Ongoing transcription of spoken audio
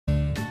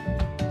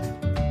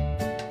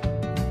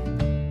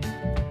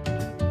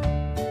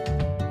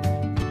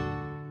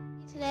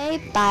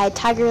by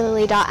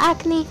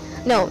Tigerlily.acne.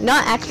 No,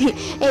 not acne.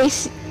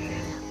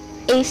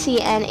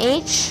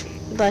 ACNH,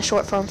 the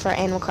short form for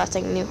Animal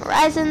Crossing New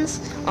Horizons,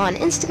 on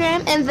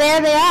Instagram. And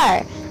there they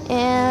are.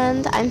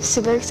 And I'm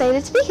super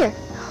excited to be here.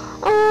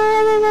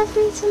 Oh, they left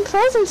me some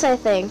presents, I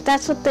think.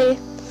 That's what they're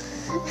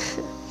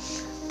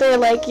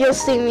like, you'll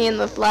see me in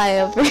the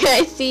flyover.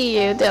 I see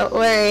you, don't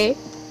worry.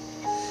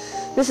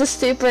 This is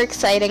super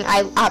exciting.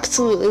 I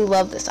absolutely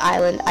love this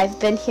island. I've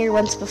been here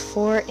once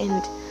before,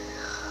 and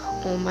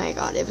oh my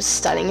god, it was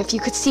stunning. If you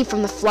could see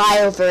from the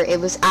flyover, it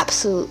was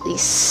absolutely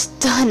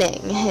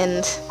stunning.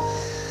 And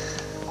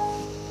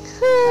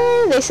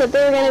they said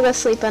they were gonna go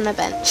sleep on a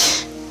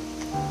bench.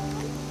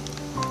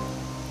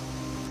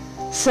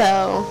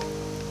 So,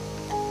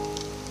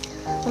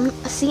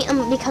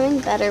 I'm becoming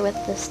better with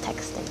this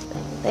texting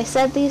thing. They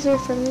said these were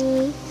for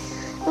me.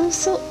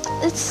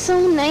 It's so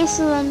nice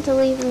of them to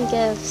leave me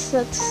gifts.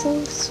 That's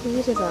so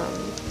sweet of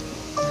them.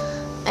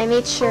 I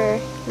made sure,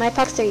 my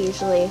pucks are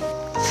usually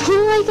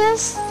full, I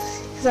guess,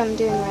 because I'm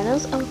doing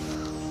renos. Oh,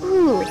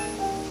 ooh,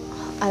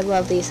 I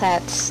love these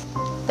hats.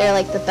 They're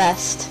like the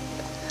best.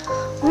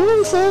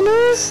 Wooden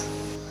sandals?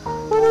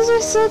 Oh, those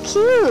are so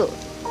cute.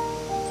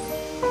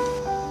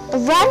 A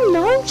rotten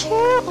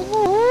armchair?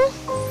 Aww.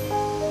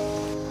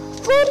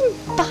 Floating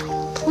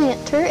vine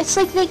planter. It's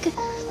like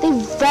they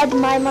read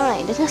my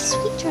mind. And a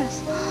sweet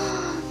dress.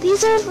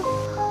 These are,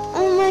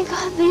 oh my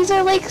god, these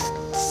are like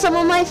some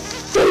of my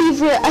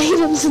favorite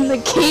items in the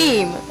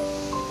game.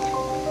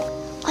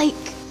 Like,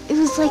 it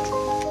was like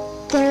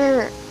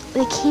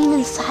they came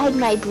inside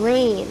my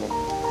brain.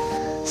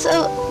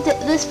 So,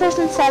 this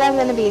person said I'm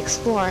gonna be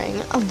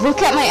exploring. Oh,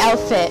 look at my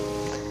outfit.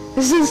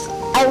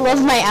 I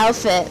love my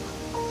outfit.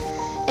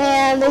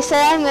 And they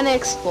said I'm gonna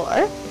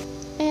explore.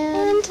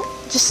 And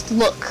just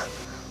look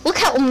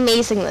how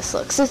amazing this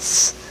looks.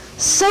 It's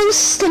so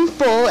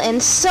simple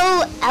and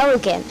so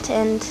elegant,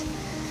 and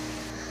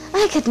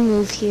I could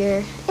move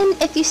here. And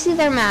if you see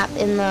their map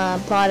in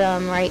the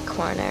bottom right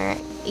corner,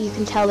 you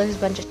can tell there's a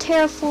bunch of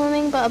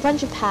terraforming, but a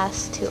bunch of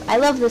paths too. I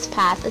love this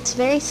path. It's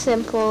very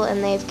simple,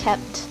 and they've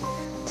kept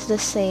to the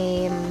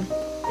same,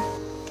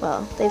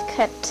 well, they've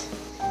kept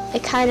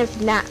it kind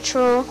of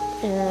natural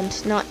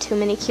and not too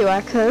many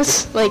QR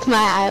codes like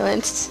my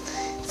island.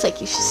 It's like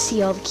you should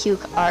see all the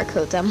QR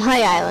codes on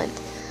my island.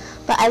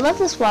 But I love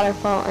this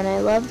waterfall, and I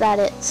love that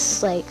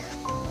it's like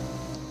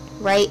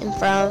right in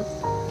front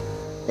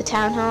of the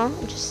town hall.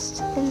 And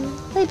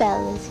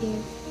Playbell is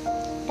here.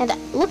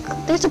 And look,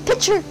 there's a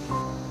picture.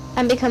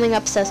 I'm becoming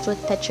obsessed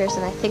with pictures,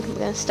 and I think I'm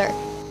gonna start.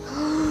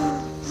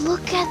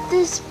 Look at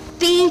this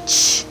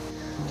beach.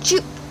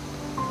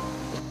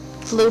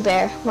 Blue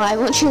Bear, why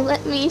won't you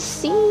let me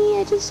see?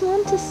 I just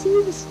want to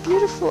see this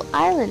beautiful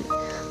island.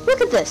 Look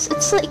at this.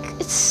 It's like,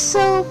 it's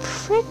so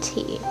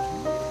pretty.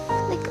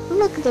 Like,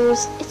 look,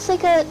 it's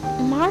like a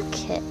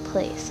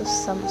marketplace of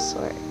some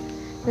sort.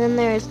 And then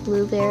there's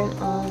Blue Bear and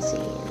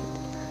Ozzy.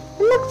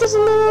 And look, there's a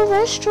little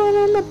restaurant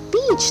on the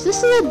beach.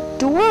 This is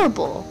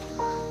adorable.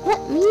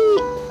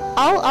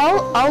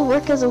 I'll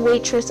work as a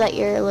waitress at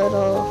your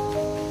little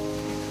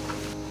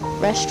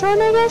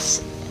restaurant, I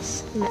guess.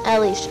 Yes. And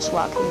Ellie's just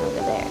walking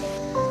over there.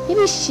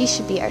 Maybe she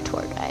should be our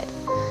tour guide.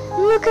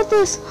 And look at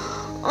this.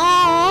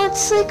 Oh,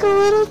 it's like a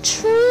little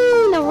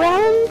train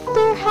around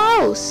their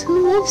house.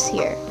 Who lives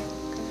here?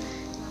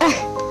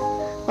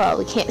 Well,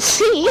 we can't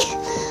see.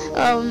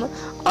 Oh,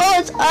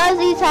 it's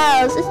Ozzy's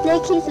house. It's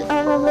like he's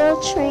on a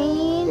little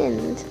train,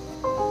 and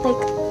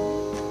like,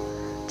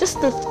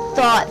 just the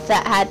thought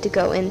that had to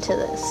go into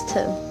this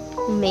to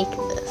make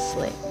this,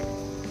 like.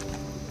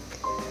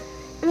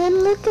 And then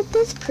look at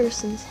this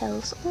person's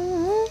house.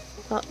 Aww.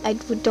 Well, I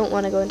don't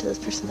want to go into this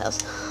person's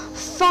house.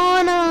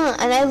 Fauna!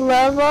 And I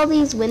love all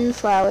these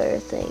windflower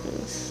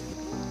things.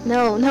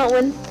 No, not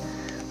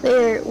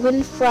they're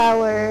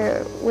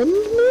windflower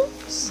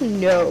windmills?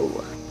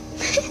 No.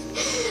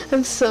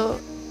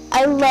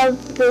 I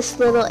love this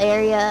little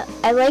area.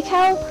 I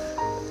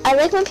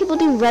like when people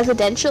do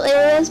residential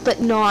areas, but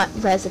not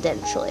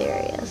residential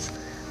areas.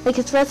 Like,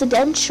 it's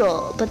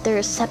residential, but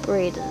they're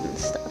separated and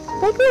stuff.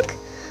 Like, look,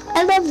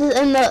 I love this,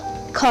 and the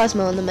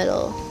Cosmo in the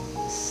middle.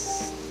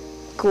 It's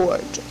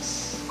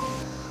gorgeous.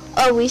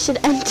 Oh, we should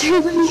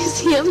enter the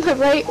museum the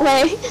right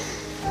way.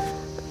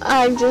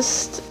 I'm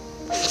just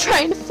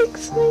trying to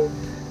fix me.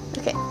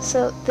 Okay,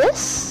 so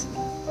this.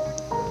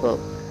 Whoa.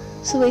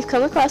 So we've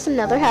come across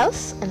another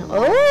house, and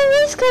oh,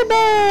 this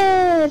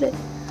bed.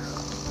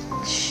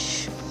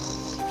 Shh.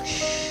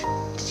 Shh.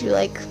 Did you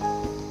like?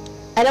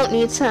 I don't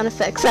need sound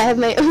effects. I have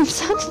my own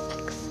sound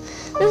effects.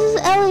 This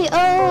is Ellie.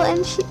 Oh,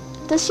 and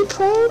does she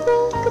play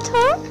the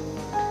guitar?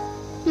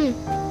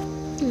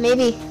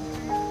 Maybe.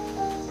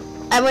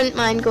 I wouldn't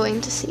mind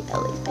going to see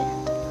Ellie's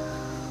band.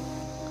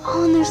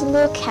 Oh, and there's a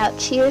little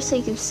couch here so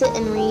you can sit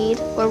and read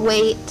or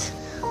wait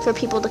for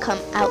people to come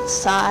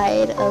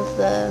outside of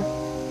the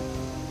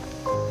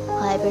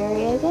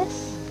library, I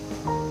guess.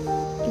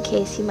 In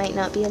case you might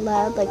not be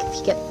allowed, like if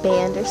you get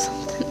banned or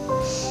something.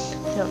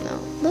 I don't know.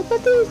 Look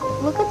at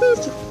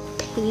these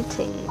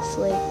paintings.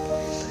 Like,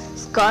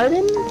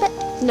 garden?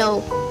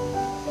 No.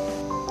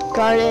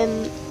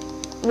 garden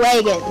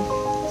wagon.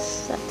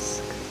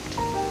 That's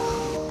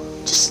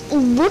just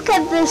look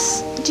at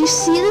this. Do you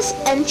see this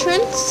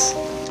entrance?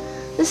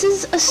 This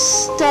is a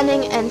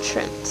stunning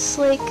entrance.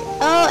 Like,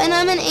 oh, and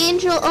I'm an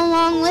angel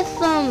along with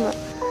them.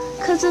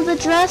 Because of the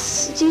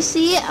dress. Do you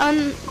see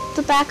on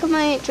the back of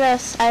my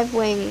dress I have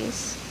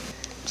wings?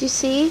 Do you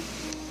see?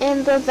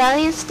 And the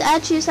Valiant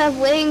statues have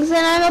wings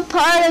and I'm a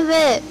part of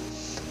it.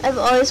 I've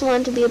always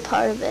wanted to be a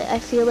part of it. I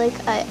feel like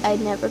I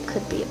never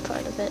could be a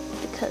part of it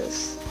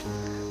because,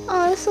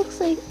 oh, this looks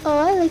like, oh,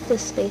 I like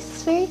this space.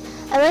 It's very,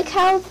 I like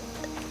how,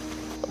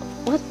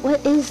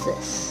 what is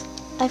this?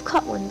 I've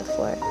caught one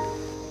before.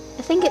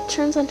 I think it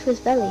turns onto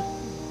his belly.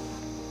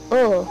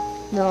 Oh,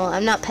 no,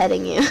 I'm not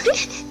petting you.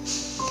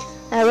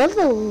 I love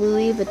the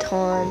Louis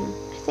Vuitton.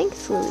 I think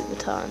it's Louis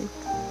Vuitton.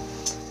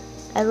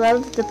 I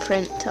love the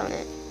print on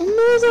it. And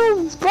there's a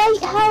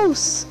White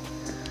House.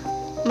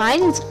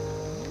 Mine is,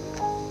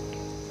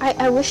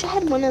 I wish I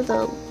had one of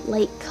the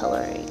light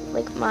coloring.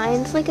 Like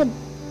mine's like a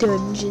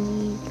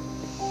dungeon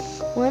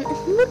one.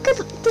 Look at,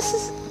 this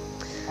is,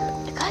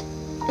 I got,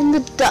 and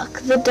the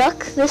duck,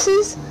 this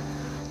is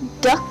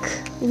duck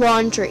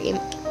laundry.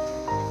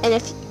 And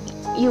if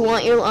you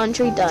want your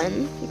laundry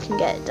done, you can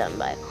get it done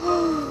by,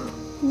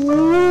 whoa,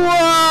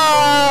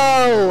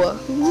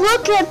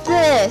 look at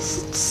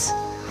this.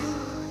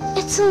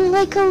 It's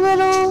like a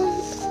little,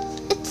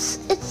 it's,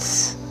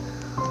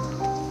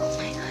 oh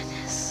my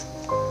goodness.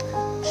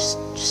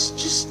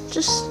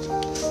 Just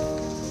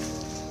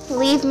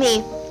leave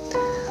me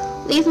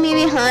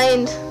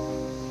behind.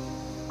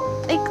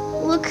 Like,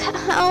 look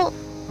how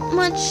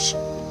much,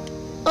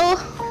 oh,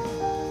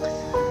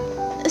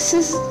 this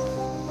is,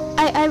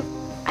 I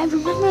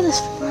remember this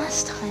from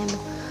last time,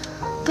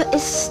 but it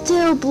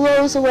still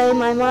blows away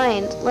my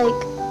mind. Like,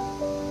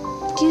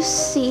 do you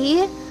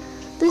see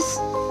this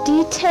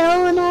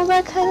detail and all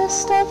that kind of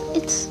stuff?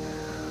 It's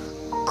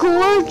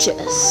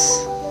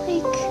gorgeous.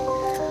 Like,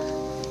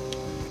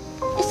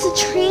 it's a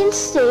train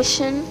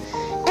station,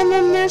 and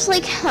then there's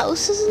like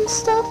houses and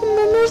stuff, and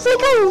then there's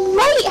like a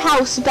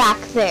lighthouse back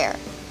there.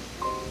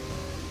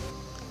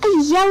 A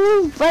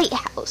yellow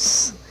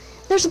lighthouse.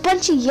 There's a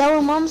bunch of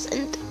yellow moms,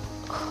 and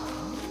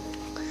oh,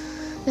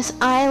 this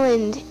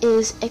island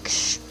is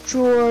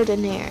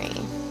extraordinary.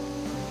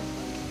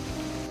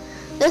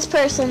 This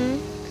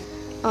person,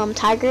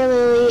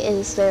 Tigerlily,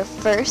 is their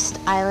first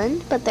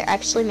island, but they're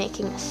actually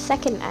making a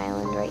second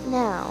island right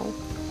now.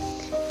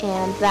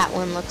 And that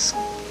one looks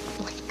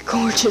like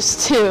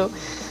gorgeous too.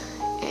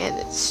 And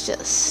it's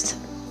just,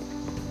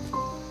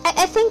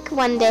 I think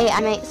one day I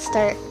might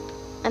start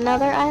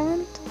another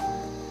island,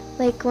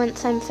 like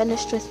once I'm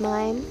finished with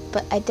mine,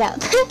 but I doubt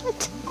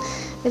that.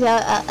 I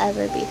doubt I'll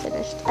ever be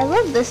finished. I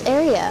love this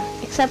area,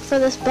 except for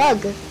this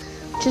bug,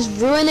 which is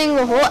ruining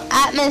the whole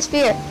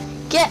atmosphere.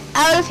 Get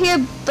out of here,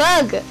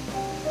 bug!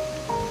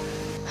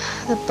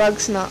 The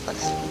bug's not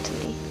listening to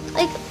me.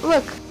 Like,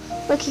 look,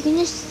 you can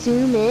just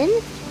zoom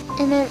in,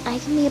 and then I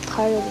can be a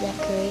part of the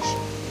decoration.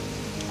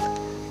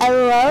 I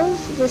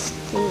love this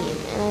theme,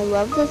 and I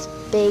love this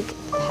big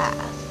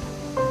path.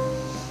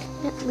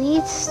 It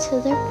leads to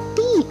their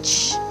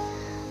beach.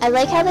 I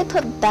like how they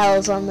put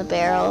bells on the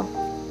barrel.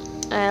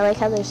 And I like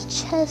how there's a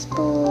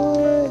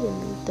chessboard,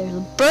 and there's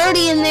a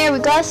birdie in there. We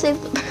gotta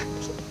save the birdie.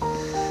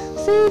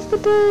 Save the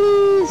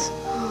birdies.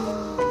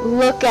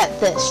 Look at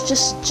this.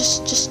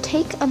 Just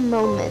take a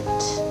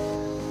moment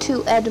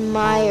to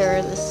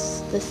admire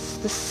the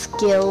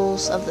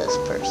skills of this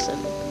person.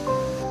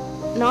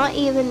 Not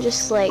even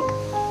just like,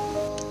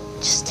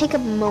 just take a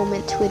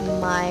moment to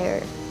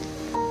admire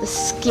the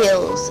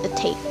skills it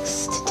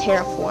takes to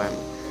terraform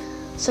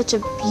such a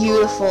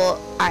beautiful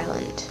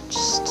island.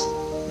 Just,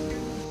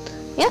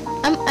 yeah,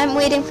 I'm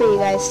waiting for you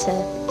guys to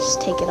just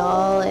take it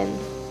all in.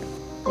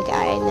 Like,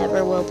 I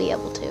never will be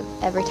able to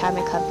every time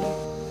I come here.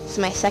 This is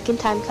my second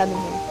time coming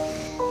here.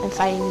 I'm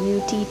finding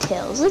new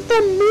details. Like the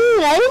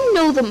moon. I didn't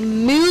know the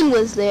moon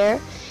was there.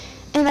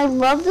 And I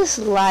love this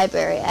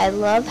library. I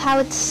love how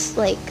it's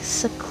like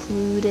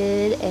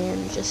secluded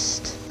and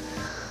just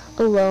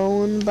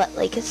alone, but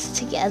like it's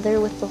together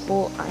with the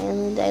whole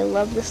island. I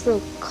love this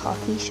little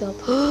coffee shop.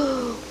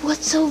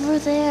 What's over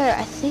there?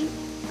 I think,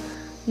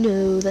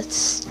 no,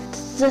 that's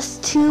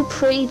too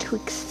pretty to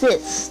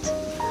exist.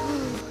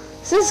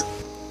 This is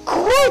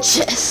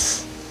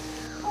gorgeous.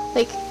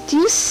 Like, do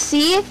you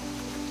see?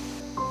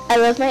 I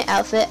love my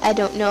outfit. I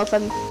don't know if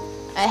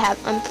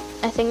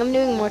I think I'm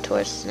doing more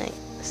tours tonight,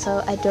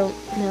 so I don't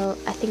know.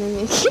 I think I'm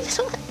gonna keep it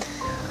on.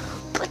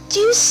 But do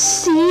you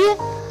see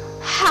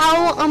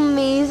how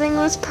amazing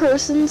this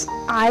person's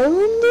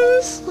island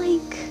is?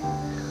 Like,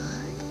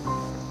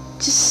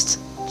 it's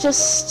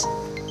just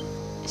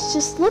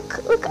look,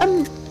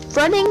 I'm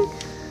running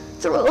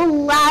through a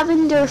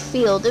lavender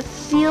field. It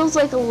feels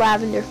like a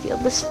lavender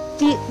field. This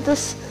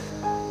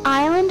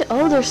island,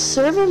 oh, there's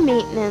server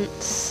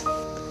maintenance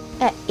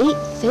at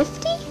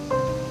 8:50?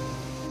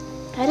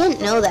 I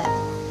didn't know that.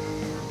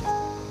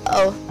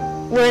 Oh,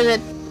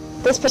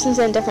 this person's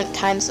in a different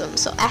time zone,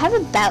 so I have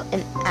about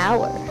an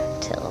hour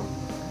till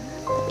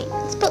the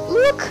maintenance. But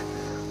look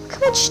Look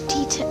how much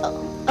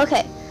detail.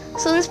 Okay,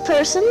 so this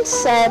person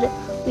said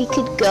we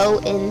could go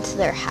into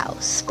their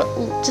house, but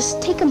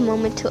just take a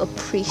moment to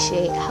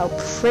appreciate how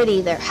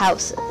pretty their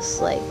house is.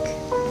 Like,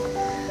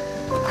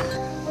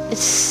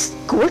 it's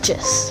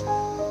gorgeous.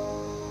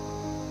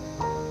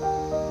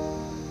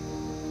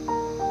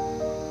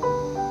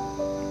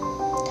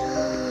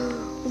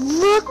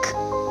 Look!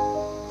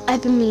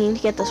 I've been meaning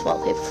to get this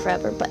wallpaper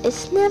forever, but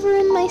it's never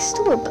in my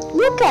store. But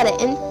look at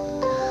it, and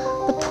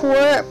the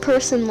poor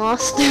person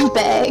lost their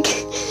bag.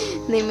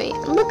 They made,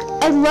 look,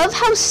 I love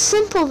how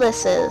simple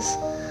this is,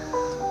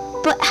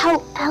 but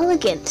how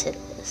elegant it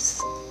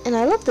is. And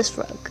I love this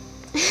rug.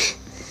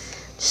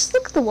 Just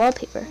look at the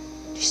wallpaper.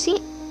 Do you see?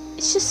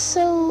 It's just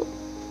so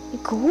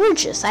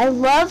gorgeous. I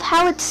love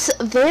how it's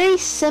very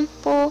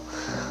simple,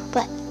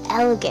 but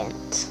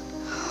elegant.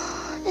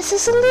 Is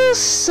this a little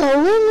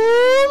sewing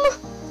room?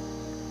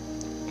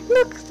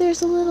 Look,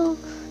 there's a little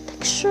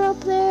picture up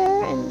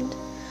there, and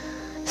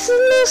it's a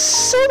little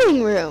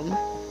sewing room.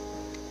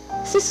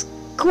 This is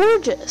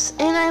gorgeous,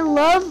 and I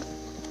love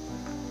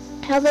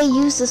how they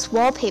use this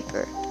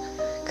wallpaper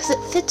because it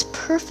fits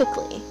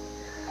perfectly.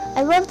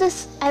 I love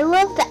this. I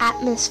love the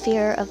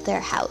atmosphere of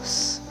their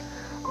house.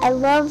 I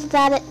love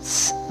that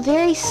it's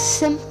very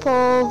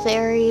simple,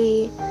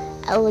 very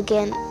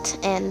elegant,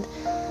 and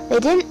they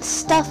didn't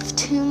stuff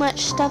too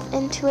much stuff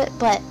into it,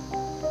 but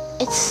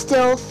it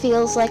still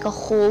feels like a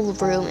whole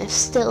room. It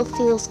still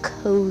feels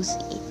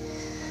cozy.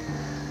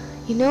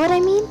 You know what I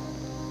mean?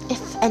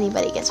 If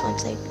anybody gets what I'm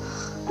saying.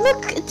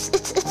 Look,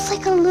 it's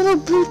like a little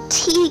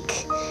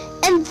boutique.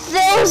 And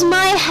there's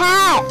my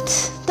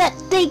hat that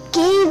they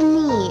gave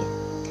me.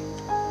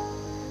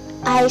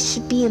 I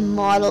should be a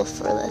model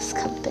for this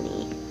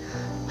company.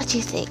 What do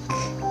you think?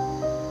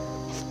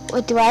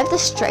 What, do I have the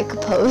striker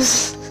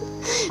pose?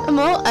 I'm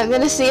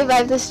gonna see if I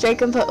have the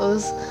striker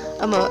pose.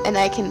 And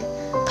I can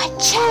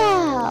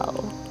pa-chow.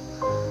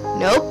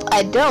 Nope,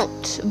 I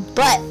don't.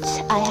 But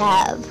I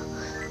have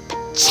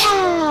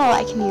pa-chow.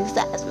 I can use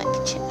that as my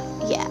pa-chow.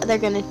 Yeah, they're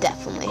gonna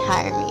definitely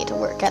hire me to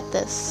work at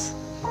this.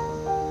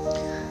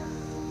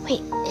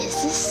 Wait,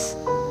 is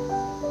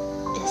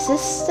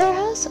this their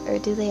house, or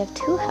do they have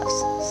two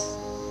houses?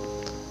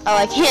 Oh,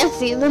 I can't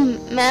see the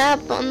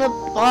map on the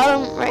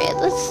bottom right of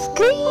the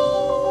screen.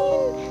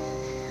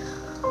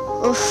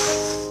 Oof.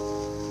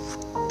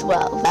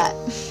 Well, that.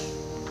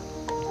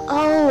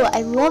 Oh,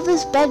 I love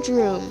this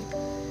bedroom.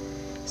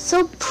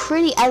 So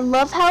pretty. I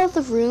love how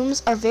the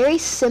rooms are very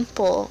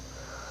simple,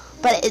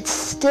 but it's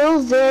still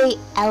very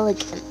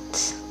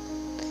elegant.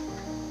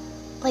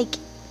 Like,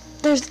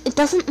 it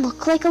doesn't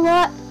look like a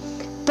lot,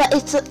 but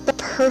it's the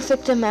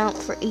perfect amount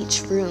for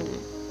each room.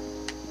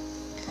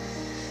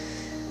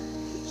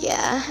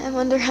 Yeah, I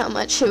wonder how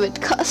much it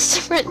would cost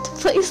to rent a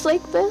place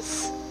like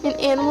this in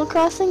Animal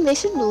Crossing. They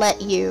should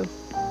let you.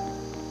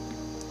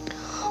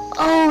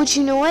 Oh, do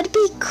you know what'd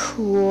be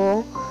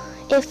cool?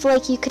 If,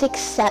 like, you could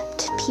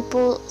accept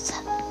people's...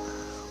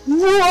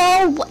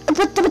 Whoa!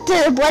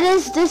 What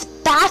is this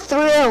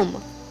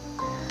bathroom?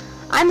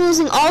 I'm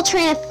losing all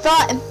train of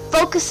thought and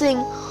focusing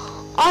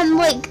on,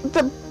 like,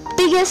 the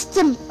biggest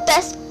and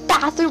best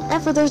bathroom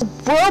ever. There's a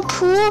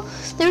whirlpool,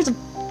 there's a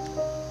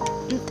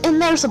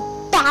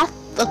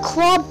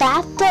claw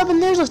bathtub,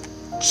 and there's a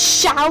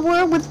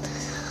shower with,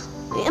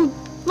 and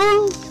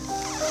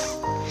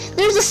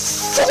there's a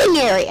sitting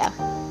area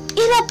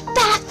in a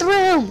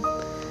bathroom,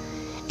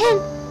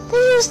 and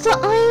there's the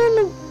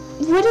iron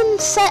wooden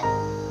set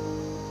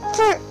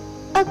for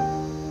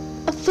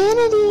a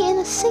vanity and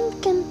a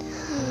sink, and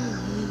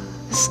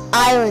this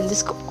island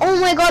is oh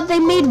my god, they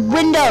made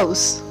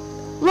windows.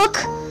 Look,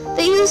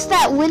 they used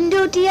that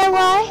window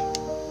DIY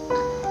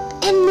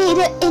and made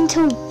it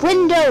into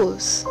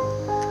windows.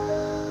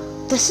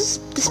 This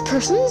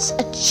person's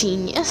a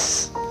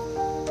genius.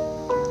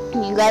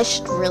 You guys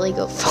should really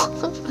go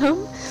follow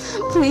them.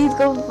 Please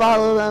go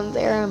follow them.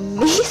 They're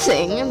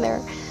amazing, and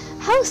their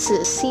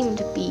houses seem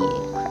to be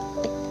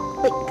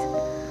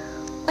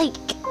like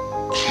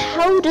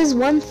how does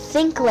one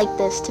think like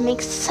this to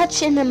make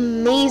such an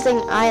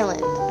amazing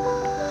island?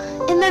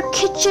 And their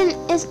kitchen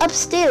is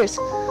upstairs.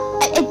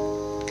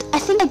 I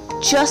think I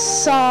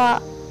just saw.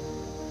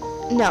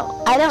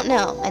 No, I don't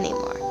know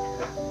anymore.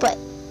 But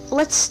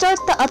let's start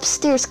the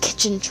upstairs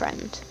kitchen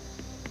trend.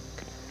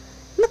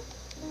 Look.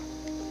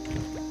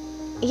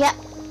 Yeah,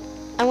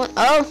 I want.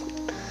 Oh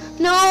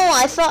no!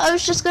 I thought I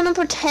was just gonna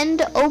pretend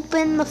to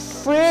open the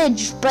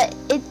fridge, but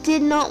it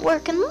did not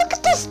work. And look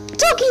at this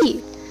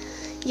doggy.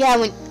 Yeah,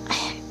 when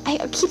I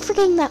keep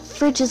forgetting that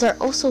fridges are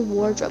also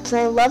wardrobes,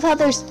 and I love how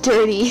there's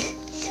dirty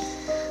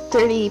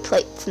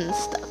plates and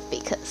stuff,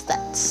 because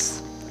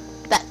that's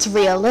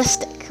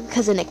realistic.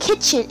 Because in a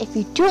kitchen, if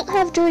you don't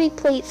have dirty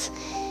plates,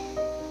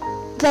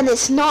 then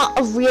it's not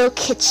a real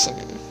kitchen.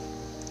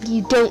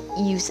 You don't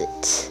use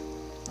it.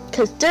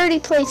 Because dirty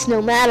plates,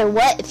 no matter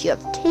what, if you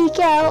have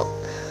takeout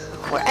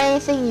or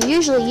anything, you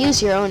usually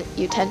use your own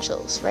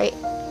utensils, right?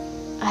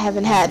 I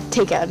haven't had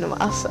takeout in a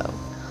while, so.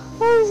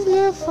 Oh, there's a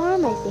little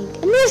farm, I think.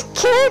 And there's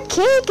carrot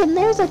cake, and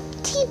there's a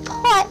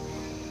teapot.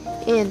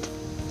 And,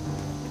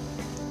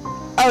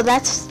 Oh,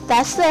 that's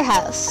their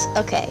house.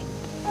 Okay.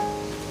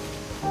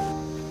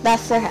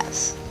 That's their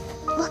house.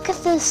 Look at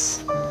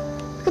this.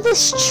 Look at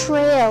this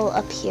trail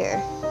up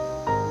here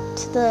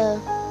to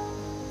the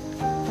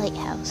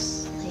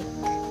lighthouse. Like,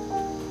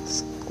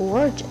 it's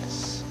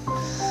gorgeous.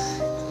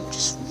 I'm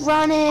just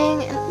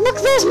running. And look,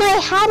 there's my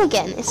hat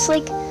again. It's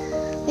like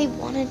they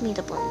wanted me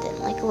to blend in.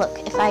 Like, look,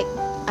 if I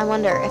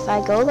wonder if I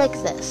go like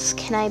this,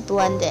 can I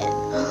blend in?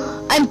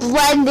 I'm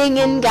blending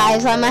in,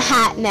 guys. I'm a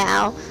hat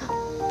now.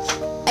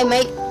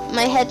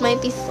 My head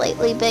might be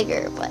slightly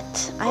bigger,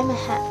 but I'm a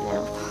hat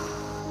now.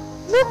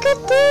 Look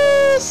at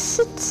this.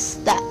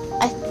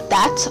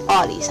 That's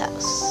Audie's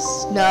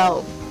house.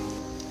 No,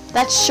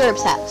 that's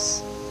Sherb's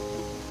house.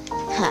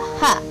 Ha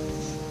ha.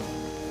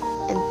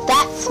 And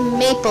that's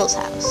Maple's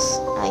house.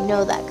 I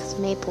know that because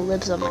Maple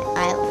lives on my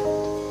island.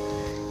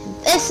 And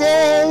this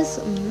is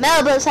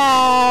Melba's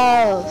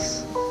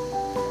house.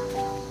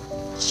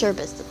 Sherb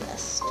is the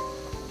best.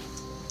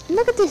 And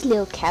look at this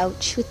little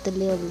couch with the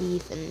little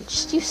leaf, and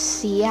just you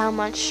see how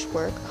much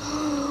work.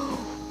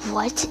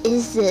 What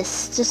is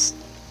this? Just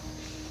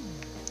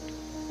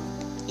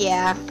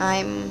yeah,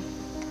 I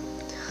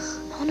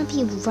want to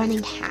be a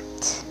running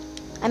hat.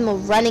 I'm a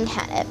running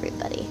hat,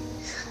 everybody.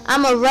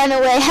 I'm a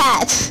runaway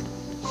hat.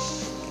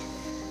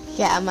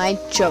 Yeah, my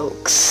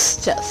jokes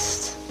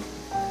just.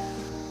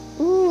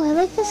 Ooh, I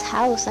like this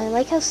house. I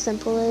like how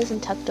simple it is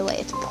and tucked away.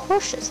 It's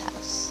Portia's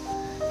house.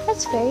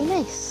 That's very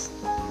nice.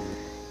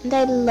 And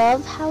I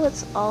love how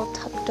it's all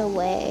tucked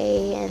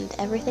away and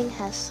everything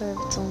has sort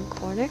of its own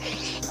corner.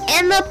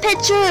 And the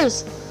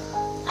pictures!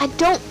 I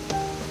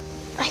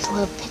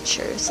love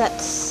pictures.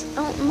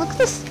 Oh, look at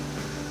this.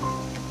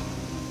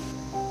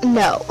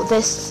 No,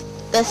 this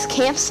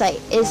campsite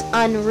is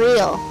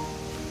unreal.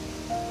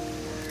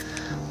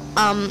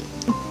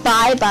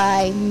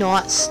 Bye-bye,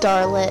 not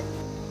starlit.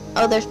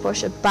 Oh, there's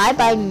Portia.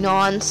 Bye-bye,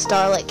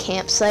 non-starlit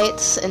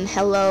campsites, and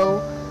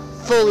hello,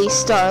 fully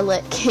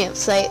starlit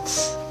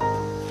campsites.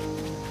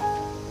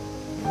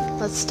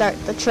 Let's start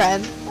the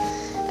trend.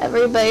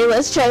 Everybody,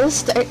 let's try to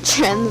start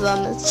trends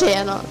on this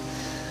channel.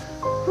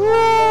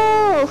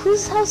 Whoa!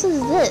 Whose house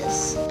is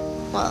this?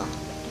 Well, I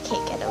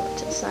can't get over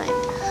to the sign.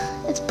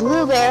 It's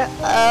Blue Bear.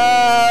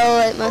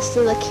 Oh, it must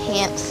have the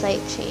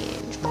campsite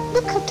change. But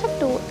look how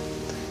tucked away.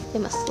 They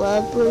must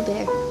love Blue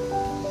Bear.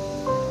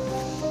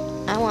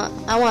 I want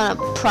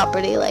a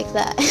property like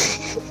that.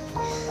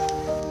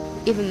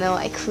 Even though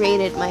I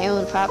created my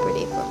own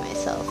property for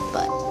myself,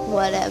 but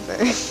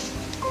whatever.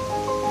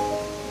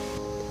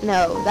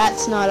 No,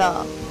 that's not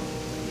all.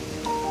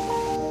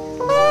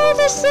 Oh,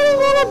 they're sitting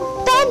on a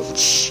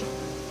bench.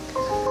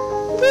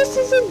 This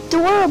is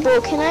adorable.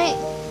 Can I?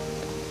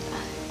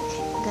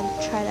 Okay, I'm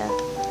gonna try to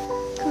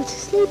go to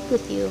sleep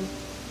with you.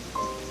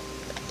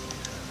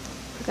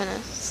 We're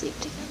gonna sleep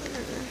together.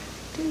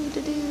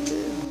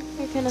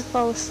 You're gonna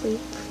fall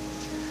asleep.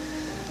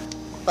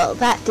 Well,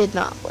 that did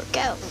not work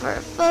out for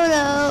a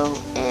photo.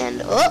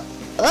 And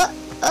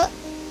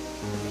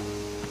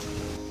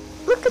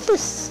look at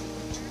this.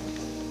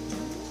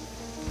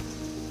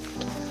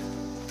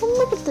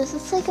 Look at this,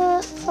 it's like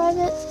a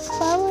private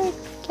flower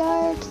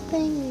yard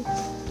thing.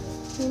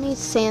 You need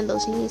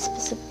sandals, you need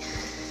specific.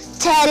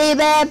 Teddy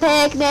bear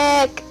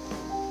picnic!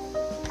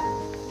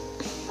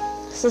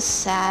 This is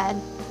sad.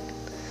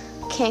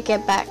 I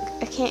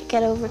can't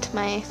get over to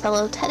my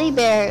fellow teddy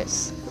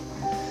bears.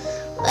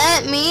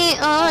 Let me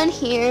on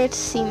here to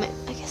see my,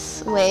 I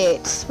guess,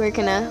 wait, we're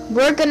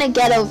gonna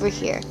get over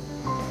here.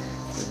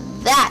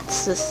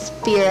 That's the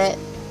spirit.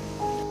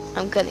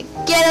 I'm gonna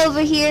get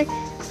over here.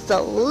 The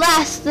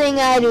last thing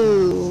I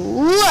do.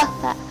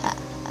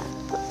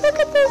 Look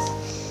at this.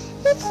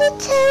 It's a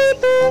teddy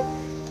bear.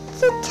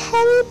 It's a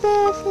teddy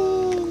bear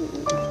thing.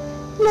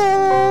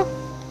 No.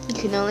 You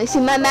can only see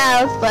my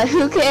mouth, but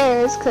who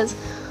cares? Because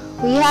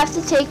we have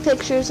to take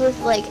pictures with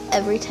like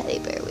every teddy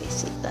bear we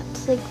see.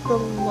 That's like the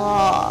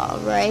law,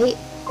 right?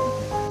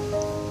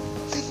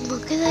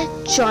 Look at that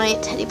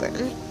giant teddy bear.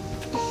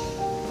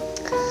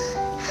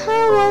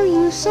 How are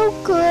you so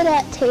good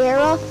at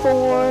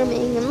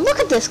terraforming? And look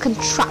at this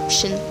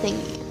contraption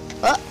thingy.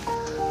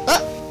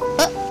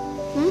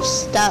 I'm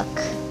stuck.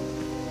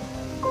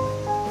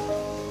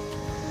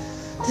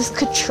 This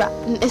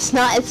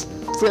it's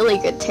really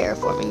good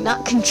terraforming,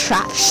 not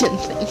contraption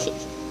thingy.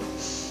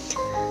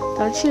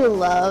 Don't you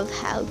love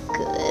how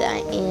good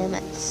I am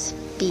at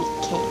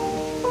speaking?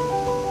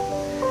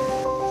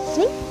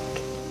 Think.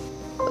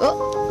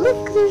 Oh,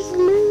 look, there's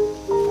Lou.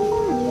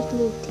 There's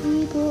little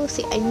table.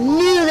 See, I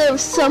knew there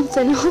was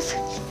something over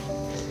here.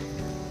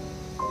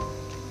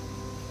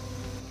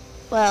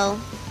 Well,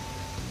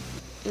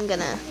 I'm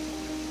gonna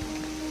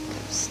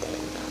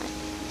stand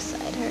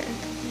beside her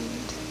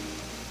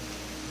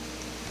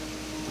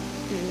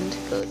and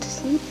go to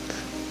sleep.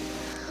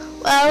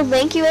 Well,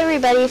 thank you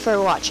everybody for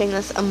watching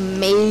this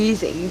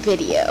amazing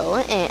video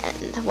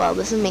and, well,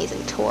 this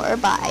amazing tour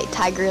by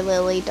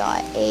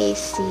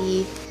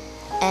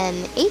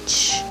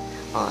tigerlily.acnh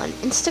on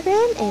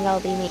Instagram, and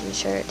I'll be making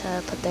sure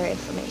to put their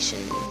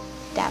information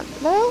down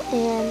below,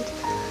 and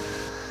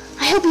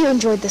I hope you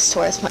enjoyed this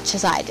tour as much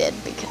as I did,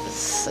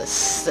 because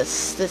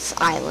this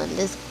island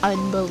is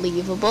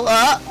unbelievable.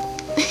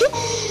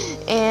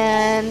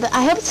 And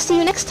I hope to see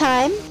you next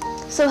time.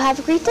 So have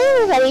a great day,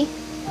 everybody.